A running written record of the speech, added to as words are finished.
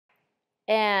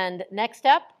And next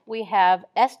up, we have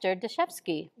Esther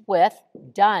Dashevsky with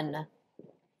Done.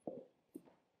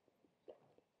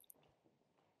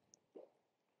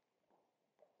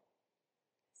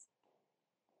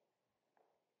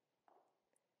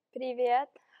 Привет,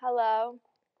 hello,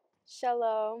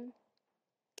 shalom,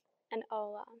 and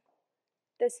hola.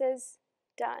 This is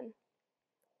Done.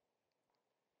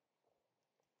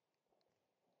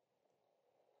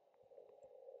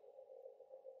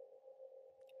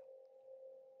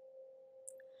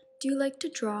 Do you like to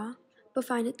draw, but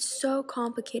find it so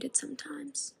complicated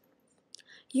sometimes?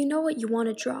 You know what you want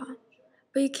to draw,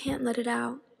 but you can't let it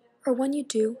out, or when you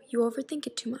do, you overthink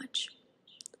it too much.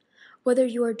 Whether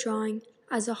you are drawing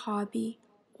as a hobby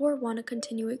or want to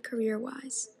continue it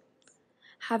career-wise,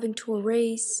 having to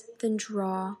erase, then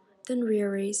draw, then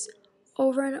re-erase,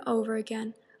 over and over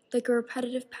again, like a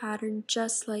repetitive pattern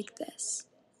just like this.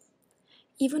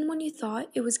 Even when you thought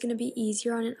it was going to be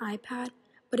easier on an iPad,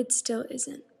 but it still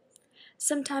isn't.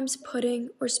 Sometimes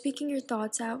putting or speaking your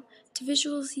thoughts out to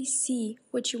visually see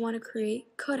what you want to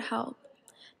create could help.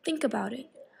 Think about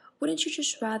it. Wouldn't you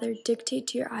just rather dictate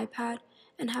to your iPad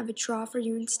and have it draw for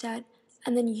you instead,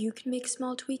 and then you can make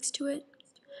small tweaks to it?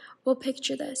 Well,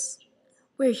 picture this.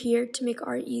 We're here to make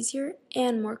art easier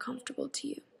and more comfortable to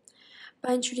you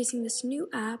by introducing this new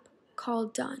app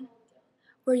called Done,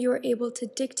 where you are able to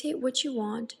dictate what you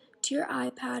want to your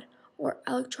iPad or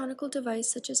electronic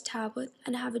device such as tablet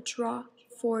and have it draw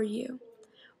for you.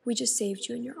 We just saved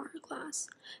you in your art class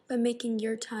by making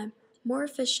your time more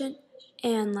efficient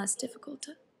and less difficult.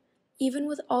 Even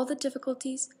with all the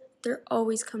difficulties, there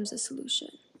always comes a solution.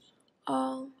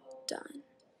 All done.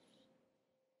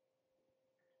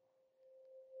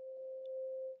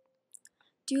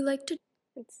 Do you like to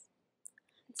It's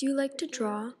do you like to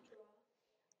draw?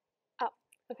 Oh,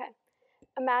 okay.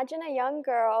 Imagine a young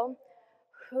girl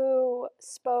who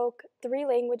spoke 3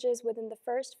 languages within the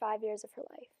first 5 years of her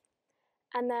life,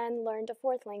 and then learned a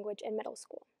fourth language in middle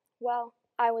school. Well,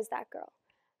 I was that girl.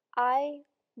 I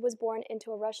was born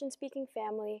into a Russian speaking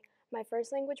family. My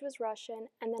first language was Russian,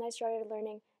 and then I started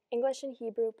learning English and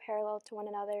Hebrew parallel to one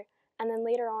another. And then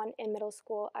later on in middle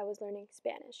school, I was learning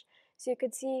Spanish. So you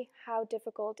could see how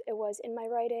difficult it was in my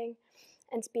writing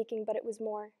and speaking, but it was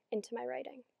more into my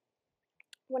writing.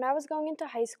 When I was going into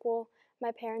high school,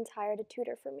 my parents hired a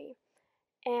tutor for me,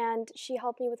 and she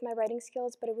helped me with my writing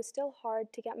skills, but it was still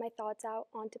hard to get my thoughts out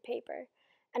onto paper.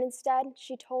 And instead,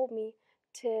 she told me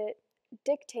to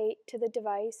dictate to the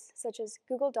device, such as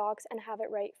Google Docs, and have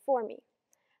it write for me.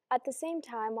 At the same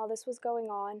time, while this was going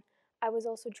on, I was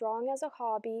also drawing as a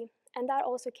hobby, and that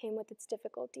also came with its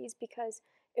difficulties because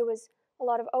it was a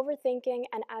lot of overthinking,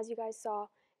 and as you guys saw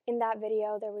in that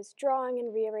video, there was drawing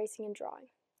and re-erasing and drawing.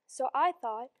 So I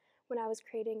thought, when I was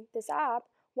creating this app,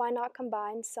 why not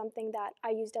combine something that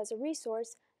I used as a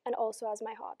resource and also as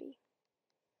my hobby?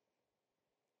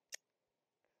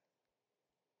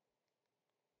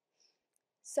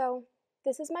 So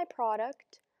this is my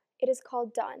product. It is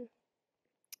called Done.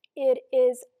 It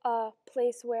is a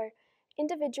place where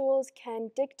individuals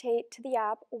can dictate to the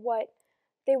app what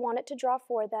they want it to draw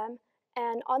for them.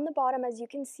 And on the bottom, as you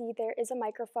can see, there is a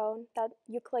microphone that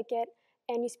you click it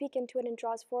and you speak into it and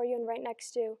draws for you. And right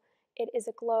next to it is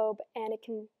a globe, and it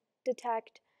can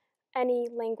detect any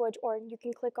language, or you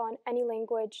can click on any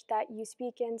language that you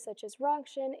speak in, such as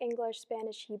Russian, English,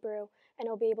 Spanish, Hebrew, and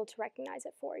it'll be able to recognize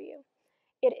it for you.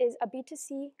 It is a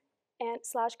B2C and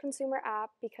slash consumer app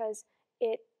because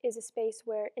it is a space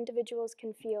where individuals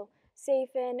can feel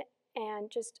safe in and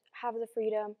just have the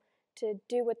freedom to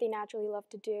do what they naturally love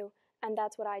to do. And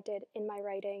that's what I did in my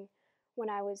writing when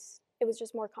it was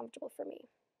just more comfortable for me.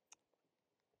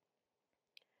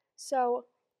 So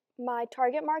my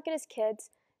target market is kids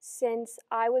since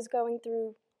I was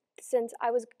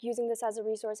using this as a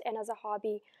resource and as a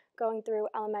hobby going through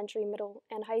elementary, middle,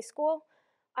 and high school.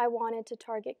 I wanted to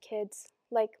target kids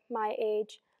like my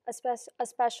age,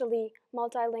 especially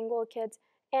multilingual kids,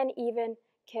 and even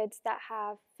kids that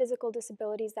have physical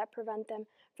disabilities that prevent them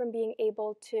from being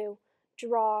able to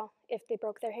draw if they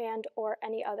broke their hand, or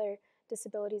any other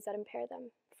disabilities that impair them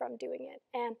from doing it.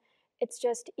 And it's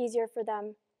just easier for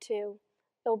them to,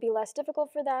 it'll be less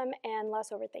difficult for them and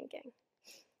less overthinking.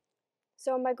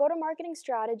 So my go-to-marketing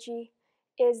strategy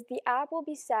is the app will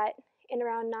be set in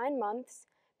around 9 months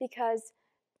because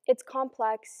it's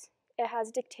complex, it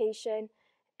has dictation,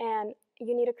 and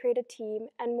you need to create a team,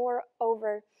 and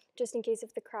moreover, just in case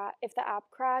if the app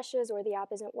crashes or the app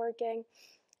isn't working.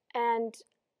 And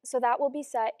so that will be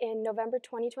set in November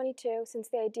 2022, since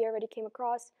the idea already came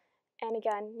across, and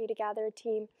again, need to gather a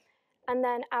team. And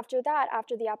then after that,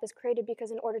 after the app is created,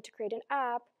 because in order to create an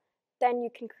app, then you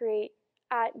can create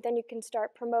then you can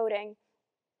start promoting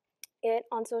it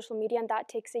on social media, and that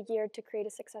takes a year to create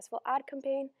a successful ad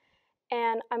campaign.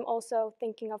 And I'm also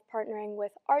thinking of partnering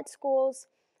with art schools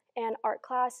and art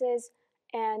classes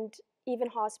and even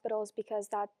hospitals, because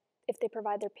that if they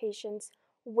provide their patients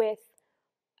with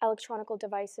electronic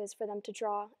devices for them to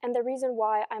draw. And the reason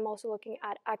why I'm also looking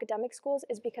at academic schools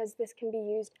is because this can be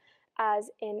used as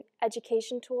an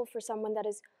education tool for someone that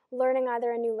is learning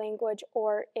either a new language,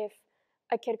 or if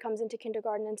a kid comes into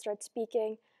kindergarten and starts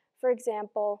speaking, for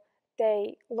example,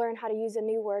 they learn how to use a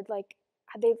new word like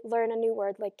they learn a new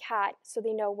word like cat, so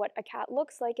they know what a cat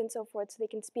looks like and so forth, so they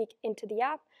can speak into the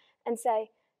app and say,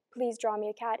 please draw me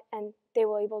a cat, and they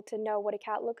will be able to know what a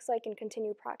cat looks like and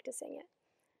continue practicing it.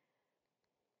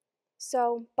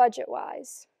 So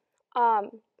budget-wise,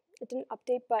 it didn't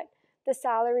update, but the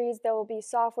salaries, there will be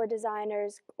software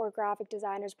designers or graphic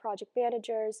designers, project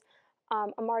managers,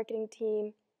 a marketing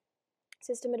team,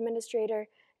 system administrator,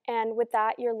 and with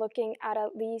that, you're looking at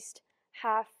least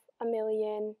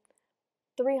 $500,000,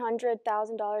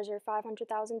 $300,000 or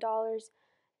 $500,000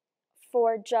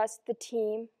 for just the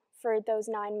team for those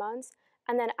 9 months.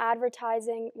 And then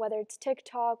advertising, whether it's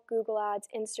TikTok, Google Ads,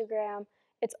 Instagram,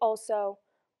 it's also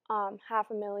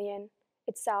 $500,000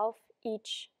 itself,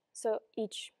 each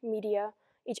media,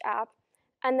 each app.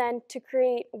 And then to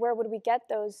create, where would we get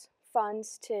those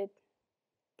funds to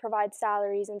provide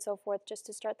salaries and so forth just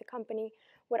to start the company,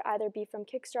 would either be from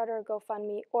Kickstarter or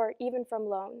GoFundMe, or even from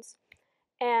loans.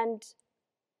 And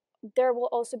there will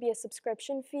also be a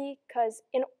subscription fee, because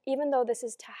even though this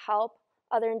is to help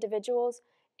other individuals,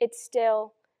 it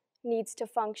still needs to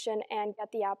function and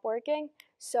get the app working.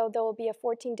 So there will be a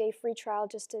 14-day free trial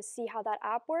just to see how that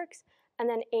app works, and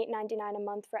then $8.99 a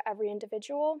month for every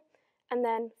individual. And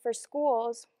then for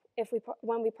schools,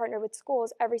 when we partner with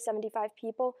schools, every 75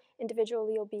 people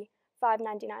individually will be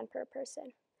 $5.99 per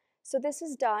person. So this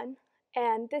is done,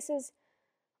 and this is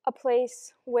a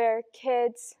place where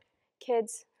kids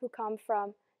who come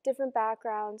from different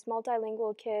backgrounds,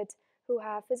 multilingual kids who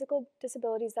have physical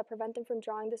disabilities that prevent them from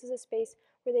drawing, this is a space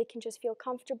where they can just feel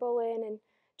comfortable in and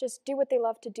just do what they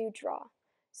love to do, draw.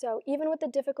 So even with the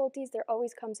difficulties, there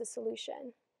always comes a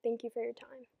solution. Thank you for your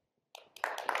time.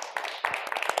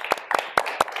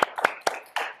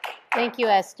 Thank you,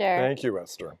 Esther. Thank you,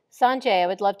 Esther. Sanjay, I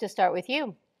would love to start with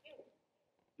you.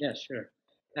 Yeah, sure.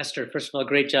 Esther, first of all,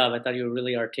 great job. I thought you were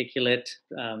really articulate,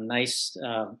 nice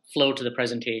flow to the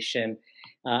presentation.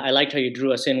 I liked how you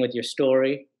drew us in with your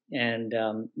story, and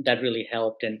that really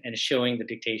helped, and showing the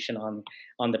dictation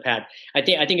on the pad. I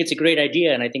think it's a great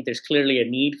idea, and I think there's clearly a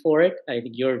need for it. I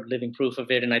think you're living proof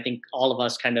of it, and I think all of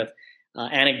us kind of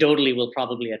anecdotally will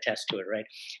probably attest to it, right?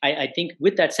 I think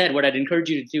with that said, what I'd encourage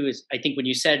you to do is, I think when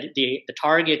you said the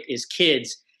target is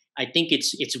kids, I think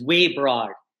it's way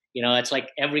broad. You know, it's like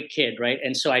every kid, right?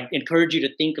 And so I encourage you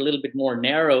to think a little bit more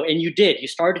narrow. And you did. You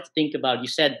started to think about, you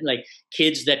said like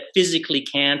kids that physically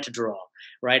can't draw,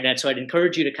 right? And so I'd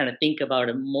encourage you to kind of think about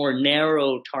a more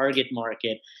narrow target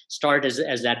market. Start as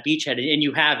that beachhead, and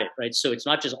you have it, right? So it's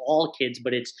not just all kids,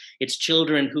 but it's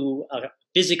children who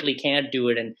physically can't do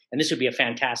it. And this would be a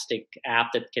fantastic app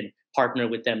that can partner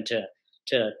with them to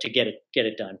get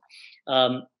it done.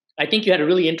 I think you had a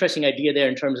really interesting idea there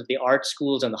in terms of the art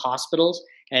schools and the hospitals.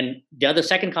 And the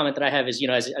second comment that I have is, you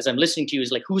know, as I'm listening to you,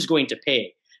 is like, who's going to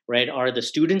pay, right? Are the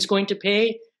students going to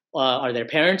pay? Are their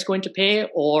parents going to pay?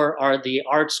 Or are the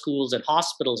art schools and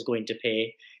hospitals going to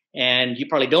pay? And you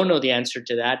probably don't know the answer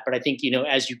to that. But I think, you know,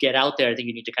 as you get out there, I think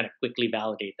you need to kind of quickly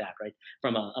validate that, right?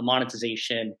 From a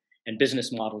monetization and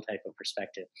business model type of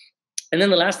perspective. And then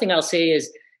the last thing I'll say is,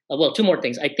 well, two more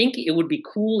things. I think it would be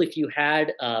cool if you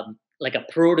had like a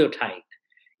prototype.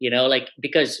 You know, like,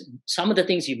 because some of the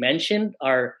things you mentioned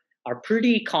are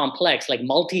pretty complex, like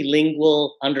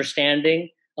multilingual understanding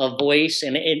of voice.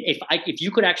 And if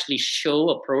you could actually show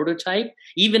a prototype,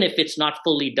 even if it's not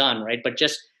fully done, right, but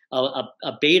just a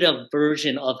beta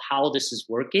version of how this is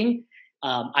working,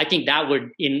 I think that would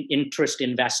interest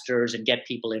investors and get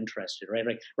people interested, right?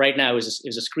 Like right now is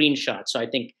a screenshot, so I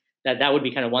think that would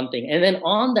be kind of one thing. And then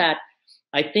on that,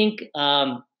 I think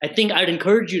I'd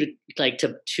encourage you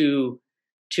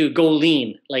to go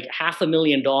lean, like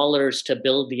 $500,000 to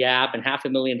build the app and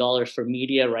 $500,000 for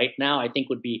media right now, I think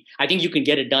you can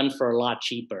get it done for a lot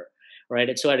cheaper, right?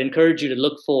 And so I'd encourage you to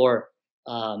look for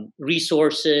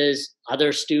resources,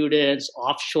 other students,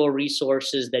 offshore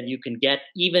resources that you can get,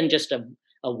 even just a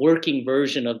working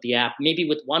version of the app, maybe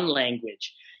with one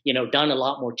language, you know, done a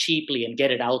lot more cheaply, and get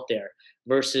it out there.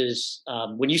 Versus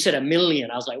when you said $1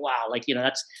 million, I was like, wow, like, you know,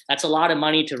 that's a lot of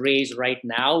money to raise right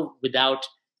now without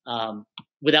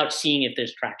seeing if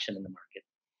there's traction in the market.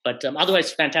 But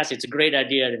otherwise, fantastic. It's a great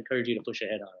idea. I'd encourage you to push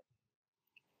ahead on it.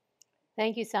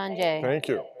 Thank you, Sanjay. Thank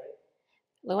you.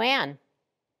 Luann.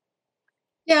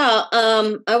 Yeah,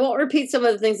 I won't repeat some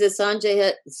of the things that Sanjay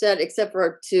had said, except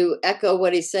for to echo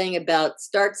what he's saying about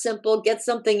start simple, get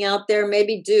something out there,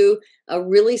 maybe do a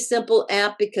really simple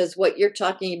app, because what you're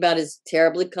talking about is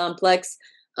terribly complex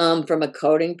from a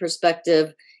coding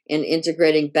perspective and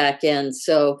integrating back end.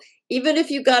 So even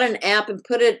if you got an app and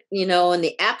put it, in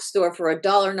the app store for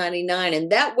 $1.99,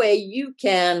 and that way you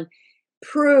can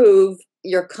prove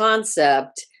your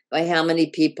concept by how many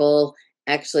people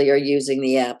actually are using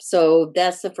the app. So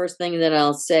that's the first thing that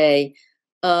I'll say.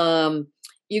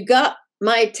 You got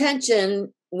my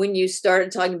attention when you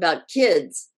started talking about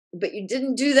kids, but you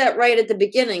didn't do that right at the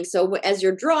beginning. So as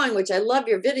you're drawing, which I love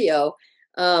your video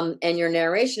and your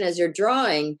narration as you're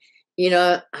drawing,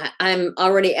 I'm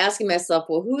already asking myself,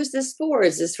 well, who is this for?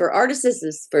 Is this for artists? Is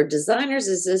this for designers?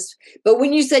 But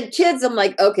when you said kids, I'm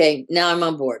like, okay, now I'm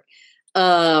on board.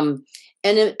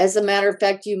 And as a matter of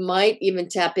fact, you might even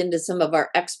tap into some of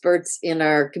our experts in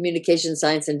our communication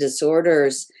science and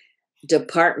disorders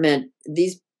department.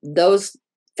 Those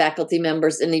faculty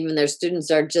members and even their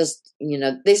students are just,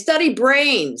 they study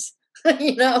brains,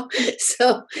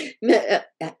 so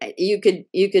you could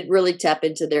really tap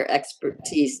into their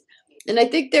expertise. And I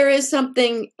think there is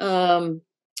something to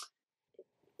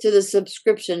the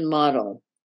subscription model.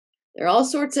 There are all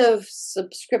sorts of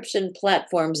subscription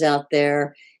platforms out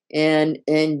there. And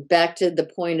back to the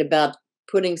point about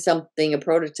putting a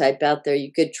prototype out there,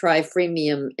 you could try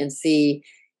freemium and see,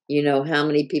 how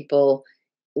many people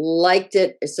liked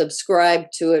it,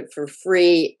 subscribed to it for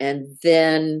free, and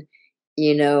then,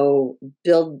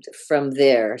 build from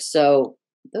there. So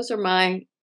those are my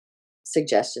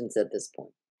suggestions at this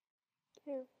point.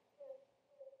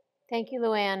 Thank you,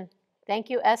 Luann. Thank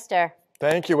you, Esther.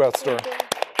 Thank you, Esther. Thank you.